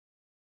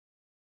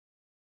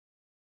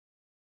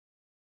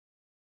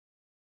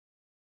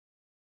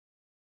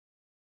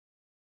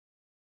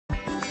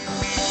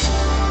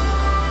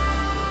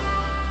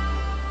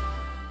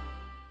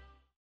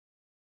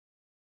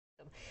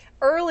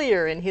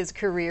Earlier in his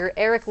career,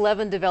 Eric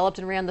Leven developed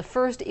and ran the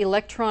first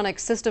electronic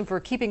system for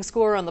keeping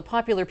score on the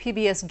popular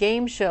PBS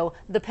game show,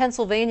 The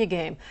Pennsylvania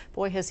Game.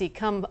 Boy, has he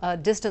come a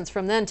distance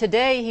from then.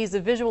 Today, he's a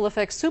visual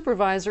effects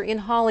supervisor in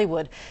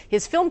Hollywood.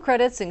 His film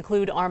credits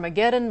include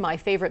Armageddon, My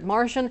Favorite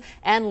Martian,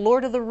 and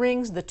Lord of the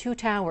Rings, The Two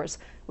Towers.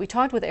 We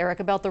talked with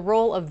Eric about the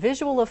role of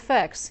visual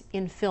effects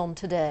in film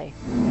today.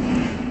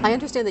 I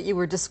understand that you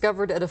were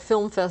discovered at a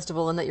film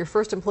festival and that your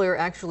first employer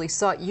actually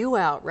sought you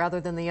out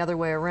rather than the other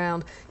way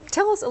around.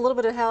 Tell us a little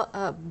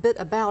bit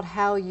about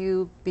how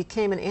you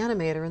became an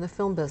animator in the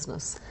film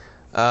business.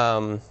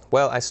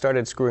 Well, I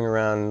started screwing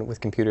around with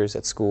computers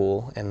at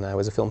school, and I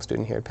was a film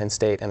student here at Penn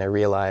State, and I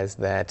realized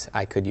that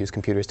I could use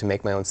computers to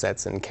make my own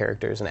sets and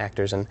characters and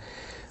actors and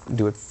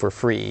do it for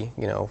free,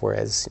 you know,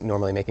 whereas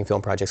normally making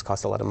film projects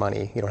cost a lot of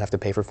money. You don't have to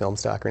pay for film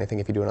stock or anything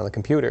if you do it on the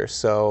computer.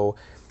 So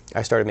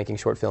I started making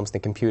short films in the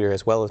computer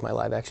as well as my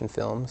live action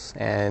films.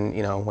 And,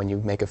 you know, when you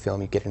make a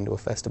film, you get into a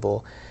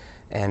festival.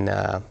 And,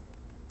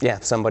 yeah,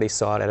 somebody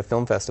saw it at a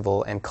film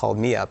festival and called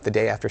me up the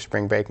day after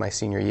spring break my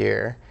senior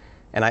year.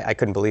 And I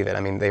couldn't believe it. I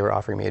mean, they were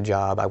offering me a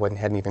job. I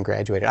hadn't even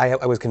graduated. I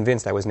was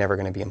convinced I was never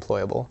going to be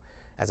employable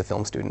as a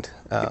film student.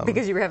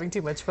 Because you were having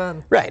too much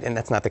fun. Right, and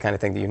that's not the kind of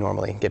thing that you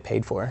normally get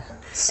paid for.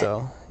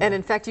 So. And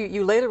in fact,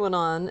 you later went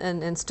on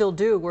and still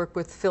do work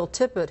with Phil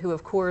Tippett, who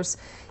of course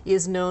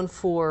is known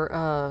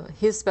for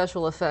his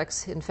special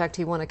effects. In fact,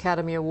 he won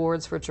Academy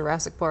Awards for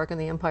Jurassic Park and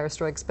The Empire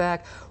Strikes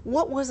Back.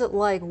 What was it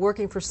like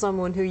working for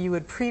someone who you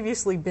had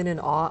previously been in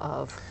awe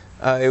of?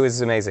 It was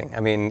amazing. I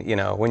mean, you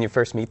know, when you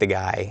first meet the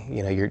guy,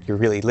 you know, you're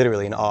really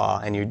literally in awe,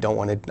 and you don't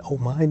want to, oh,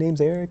 my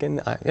name's Eric,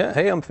 and yeah,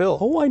 hey, I'm Phil.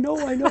 Oh, I know,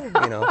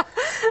 you know.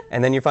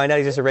 And then you find out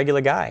he's just a regular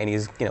guy, and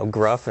he's, you know,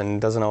 gruff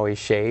and doesn't always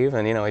shave,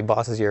 and, you know, he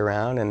bosses you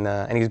around,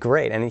 and he's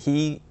great. And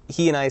he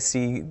and I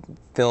see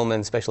film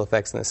and special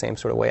effects in the same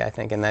sort of way, I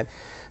think, and that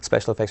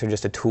special effects are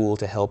just a tool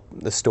to help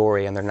the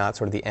story, and they're not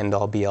sort of the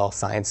end-all, be-all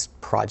science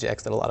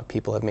projects that a lot of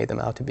people have made them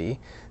out to be.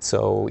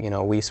 So, you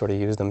know, we sort of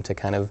use them to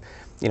kind of,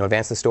 you know,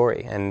 advance the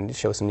story and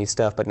show some neat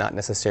stuff, but not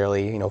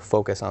necessarily, you know,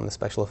 focus on the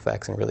special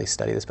effects and really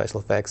study the special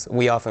effects.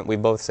 We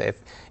both say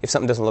if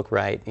something doesn't look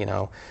right, you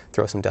know,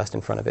 throw some dust in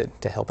front of it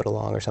to help it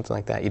along or something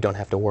like that. You don't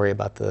have to worry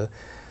about the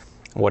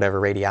whatever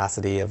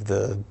radiosity of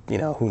the, you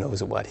know, who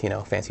knows what, you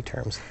know, fancy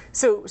terms.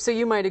 So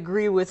you might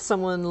agree with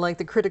someone like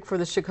the critic for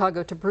the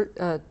Chicago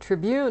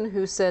Tribune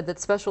who said that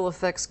special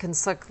effects can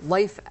suck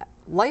life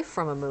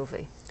from a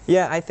movie.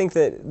 Yeah, I think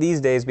that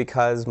these days,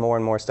 because more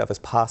and more stuff is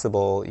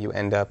possible, you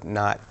end up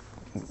not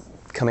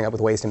coming up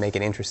with ways to make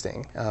it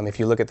interesting. If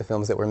you look at the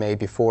films that were made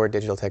before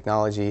digital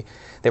technology,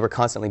 they were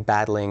constantly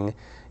battling,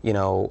 you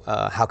know,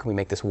 how can we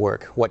make this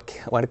work? What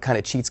kind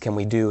of cheats can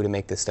we do to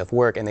make this stuff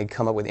work? And they'd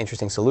come up with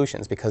interesting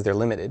solutions because they're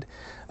limited.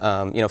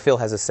 You know, Phil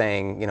has a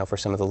saying, you know, for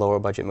some of the lower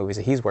budget movies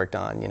that he's worked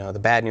on, you know, the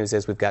bad news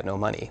is we've got no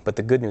money, but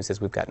the good news is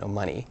we've got no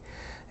money.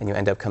 And you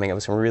end up coming up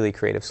with some really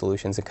creative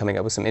solutions and coming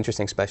up with some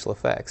interesting special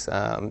effects.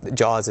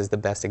 Jaws is the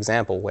best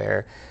example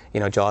where, you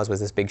know, Jaws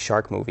was this big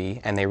shark movie,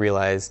 and they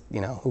realized,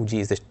 you know, oh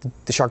geez,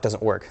 the shark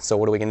doesn't work. So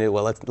what are we going to do?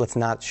 Well, let's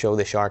not show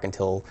the shark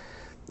until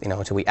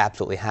we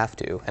absolutely have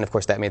to. And of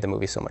course, that made the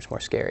movie so much more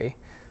scary.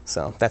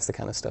 So that's the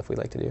kind of stuff we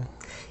like to do.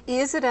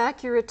 Is it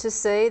accurate to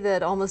say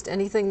that almost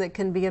anything that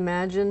can be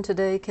imagined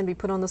today can be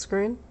put on the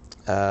screen?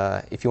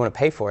 If you want to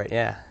pay for it,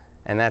 yeah.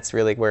 And that's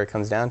really where it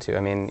comes down to.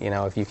 I mean, you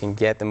know, if you can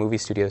get the movie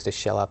studios to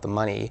shell out the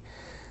money,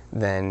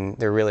 then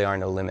there really are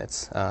no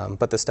limits.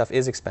 But the stuff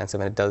is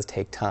expensive, and it does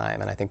take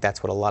time, and I think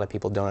that's what a lot of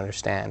people don't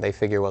understand. They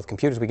figure, well, with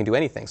computers we can do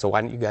anything, so why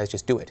don't you guys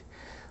just do it?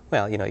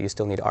 Well, you know, you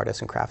still need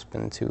artists and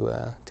craftsmen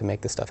to make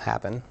this stuff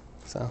happen.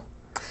 So,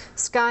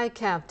 Sky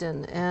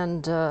Captain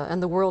and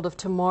The World of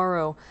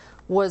Tomorrow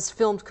was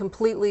filmed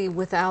completely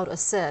without a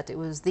set. It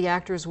was the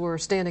actors were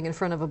standing in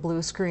front of a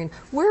blue screen.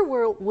 Where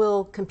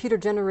will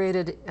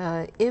computer-generated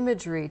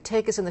imagery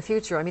take us in the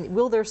future? I mean,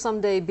 will there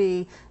someday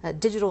be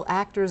digital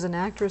actors and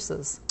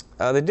actresses?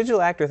 The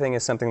digital actor thing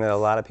is something that a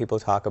lot of people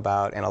talk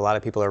about and a lot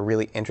of people are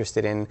really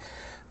interested in,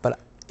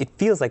 but it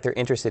feels like they're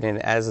interested in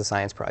it as a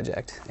science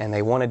project, and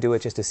they want to do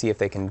it just to see if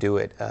they can do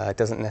it. It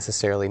doesn't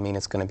necessarily mean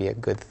it's going to be a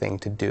good thing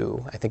to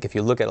do. I think if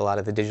you look at a lot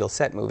of the digital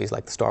set movies,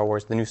 like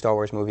the new Star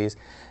Wars movies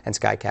and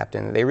Sky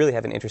Captain, they really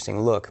have an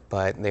interesting look,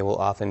 but they will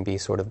often be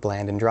sort of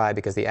bland and dry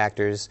because the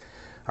actors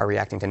are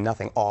reacting to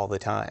nothing all the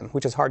time,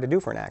 which is hard to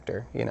do for an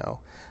actor, you know.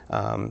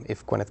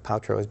 If Gwyneth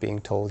Paltrow is being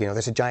told, you know,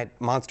 there's a giant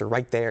monster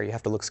right there, you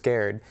have to look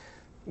scared,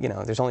 you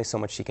know, there's only so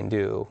much she can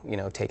do, you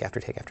know, take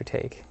after take after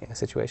take in a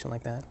situation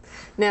like that.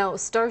 Now,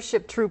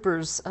 Starship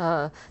Troopers,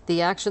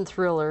 the action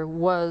thriller,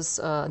 was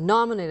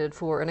nominated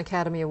for an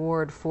Academy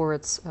Award for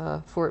its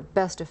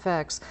best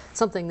effects,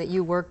 something that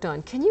you worked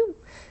on. Can you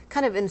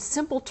kind of in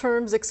simple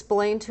terms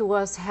explain to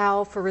us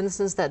how, for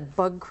instance, that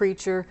bug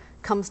creature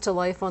comes to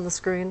life on the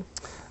screen?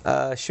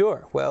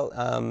 Sure.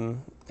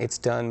 Well, it's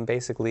done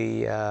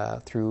basically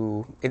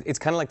through, it's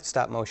kind of like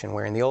stop motion,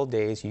 where in the old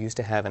days you used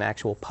to have an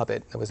actual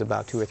puppet that was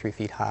about 2 or 3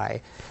 feet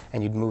high,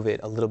 and you'd move it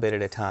a little bit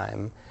at a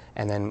time,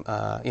 and then,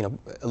 you know,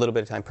 a little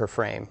bit at a time per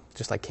frame,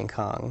 just like King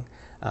Kong.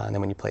 And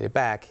then when you played it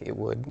back, it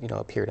would,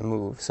 appear to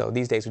move. So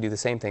these days we do the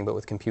same thing, but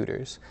with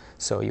computers.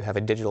 So you have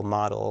a digital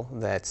model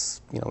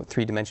that's,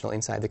 three-dimensional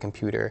inside the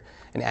computer.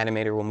 An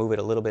animator will move it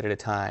a little bit at a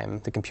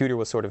time. The computer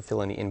will sort of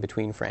fill in the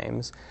in-between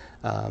frames,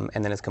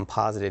 and then it's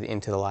composited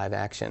into the live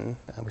action.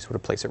 We sort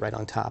of place it right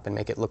on top and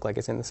make it look like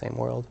it's in the same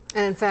world.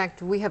 And in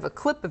fact, we have a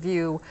clip of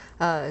you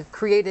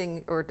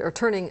creating or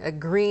turning a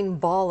green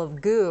ball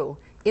of goo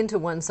into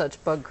one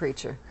such bug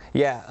creature.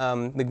 Yeah,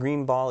 the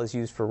green ball is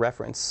used for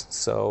reference.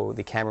 So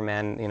the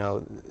cameraman,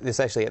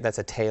 that's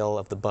a tail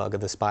of the bug,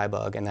 of the spy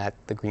bug, and that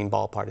the green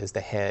ball part is the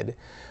head.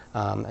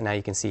 And now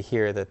you can see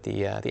here that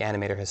the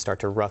animator has started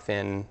to rough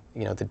in,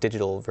 the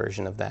digital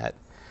version of that.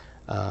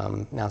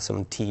 Now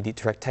some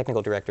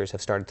technical directors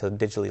have started to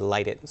digitally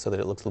light it so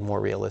that it looks a little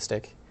more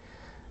realistic.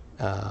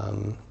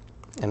 And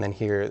then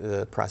here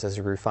the process is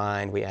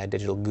refined. We add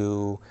digital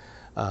goo.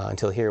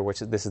 Until here,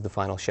 this is the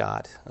final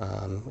shot.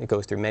 It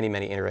goes through many,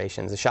 many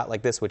iterations. A shot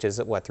like this, which is,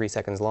 3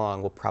 seconds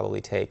long, will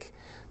probably take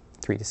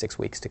 3 to 6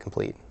 weeks to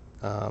complete.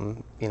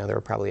 There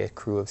are probably a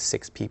crew of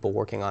 6 people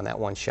working on that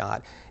one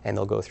shot, and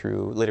they'll go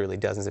through literally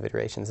dozens of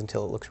iterations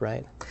until it looks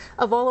right.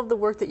 Of all of the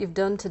work that you've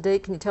done to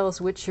date, can you tell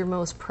us which you're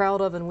most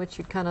proud of and which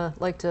you'd kind of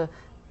like to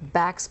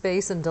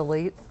backspace and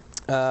delete?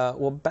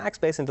 Well,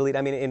 backspace and delete.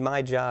 I mean, in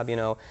my job,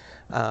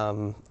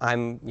 I'm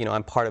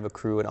part of a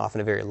crew, and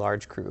often a very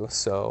large crew.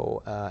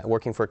 So,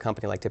 working for a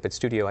company like Tippett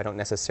Studio, I don't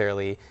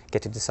necessarily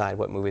get to decide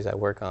what movies I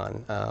work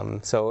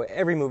on. So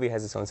every movie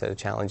has its own set of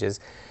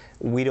challenges.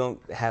 We don't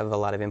have a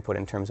lot of input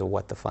in terms of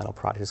what the final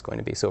product is going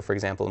to be. So, for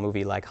example, a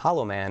movie like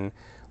Hollow Man,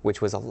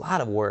 which was a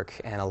lot of work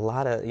and a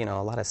lot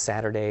of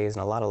Saturdays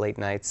and a lot of late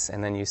nights,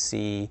 and then you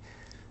see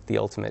the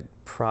ultimate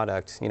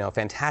product,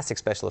 fantastic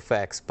special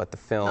effects, but the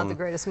film, not the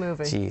greatest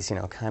movie. Geez,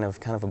 kind of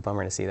a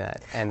bummer to see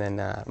that. And then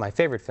my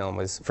favorite film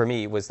was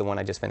the one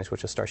I just finished,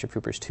 which was Starship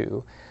Troopers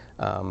 2,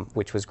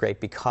 which was great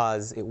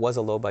because it was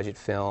a low-budget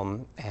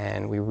film,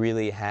 and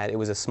it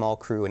was a small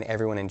crew, and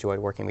everyone enjoyed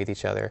working with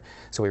each other.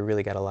 So we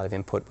really got a lot of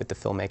input with the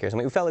filmmakers,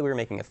 and we felt like we were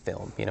making a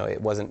film.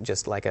 It wasn't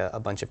just like a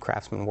bunch of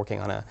craftsmen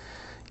working on a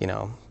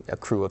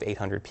crew of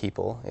 800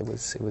 people. It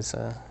was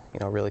a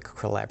really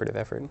collaborative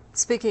effort.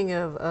 Speaking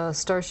of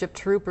Starship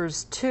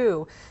Troopers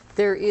 2,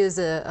 there is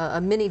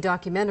a mini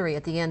documentary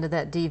at the end of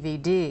that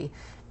DVD.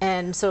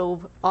 And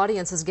so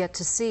audiences get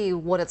to see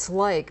what it's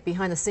like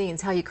behind the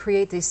scenes, how you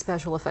create these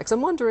special effects.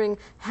 I'm wondering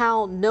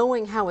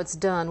knowing how it's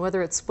done,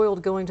 whether it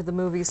spoiled going to the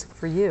movies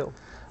for you.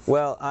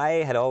 Well,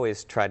 I had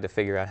always tried to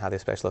figure out how the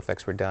special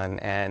effects were done,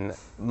 and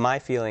my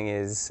feeling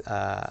is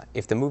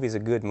if the movie's a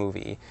good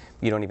movie,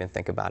 you don't even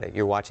think about it.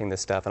 You're watching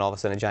this stuff, and all of a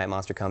sudden a giant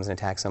monster comes and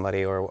attacks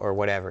somebody or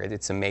whatever.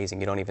 It's amazing.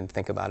 You don't even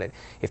think about it.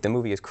 If the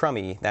movie is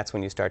crummy, that's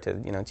when you start to,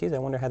 geez, I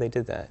wonder how they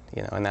did that,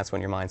 and that's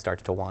when your mind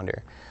starts to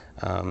wander.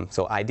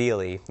 So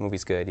ideally, the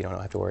movie's good. You don't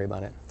have to worry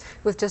about it.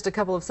 With just a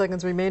couple of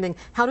seconds remaining,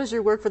 how does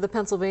your work for the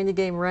Pennsylvania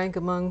game rank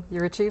among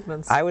your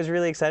achievements? I was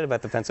really excited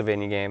about the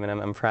Pennsylvania game, and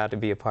I'm proud to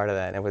be a part of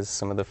that. It was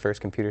some of the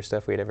first computer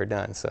stuff we had ever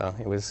done, so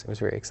it was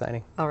very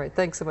exciting. All right,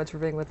 thanks so much for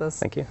being with us.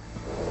 Thank you.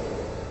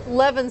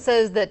 Leven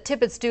says that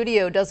Tippett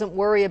Studio doesn't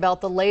worry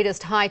about the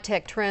latest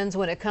high-tech trends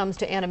when it comes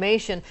to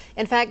animation.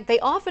 In fact, they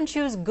often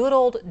choose good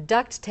old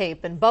duct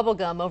tape and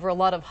bubblegum over a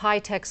lot of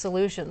high-tech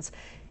solutions.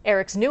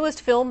 Eric's newest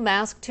film,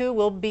 Mask 2,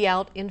 will be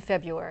out in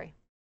February.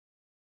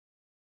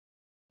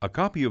 A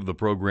copy of the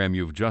program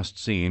you've just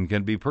seen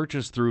can be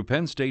purchased through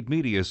Penn State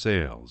Media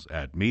Sales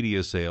at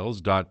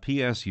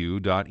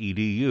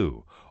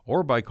mediasales.psu.edu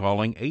or by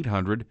calling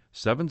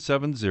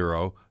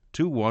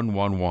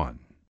 800-770-2111.